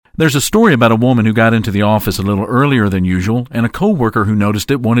There's a story about a woman who got into the office a little earlier than usual, and a coworker who noticed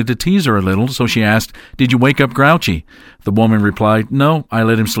it wanted to tease her a little, so she asked, "Did you wake up grouchy?" The woman replied, "No, I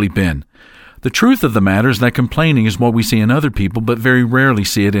let him sleep in." The truth of the matter is that complaining is what we see in other people, but very rarely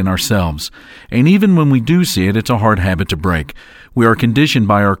see it in ourselves. And even when we do see it, it's a hard habit to break. We are conditioned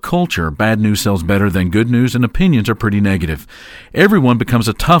by our culture. Bad news sells better than good news, and opinions are pretty negative. Everyone becomes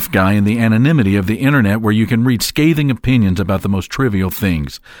a tough guy in the anonymity of the internet, where you can read scathing opinions about the most trivial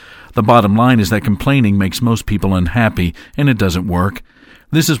things. The bottom line is that complaining makes most people unhappy, and it doesn't work.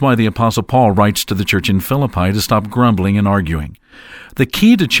 This is why the Apostle Paul writes to the church in Philippi to stop grumbling and arguing. The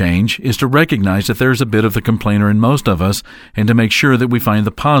key to change is to recognize that there's a bit of the complainer in most of us, and to make sure that we find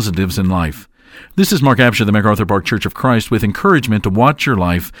the positives in life. This is Mark Absher, the MacArthur Park Church of Christ, with encouragement to watch your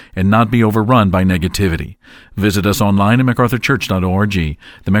life and not be overrun by negativity. Visit us online at macarthurchurch.org.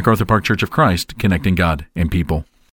 The MacArthur Park Church of Christ, connecting God and people.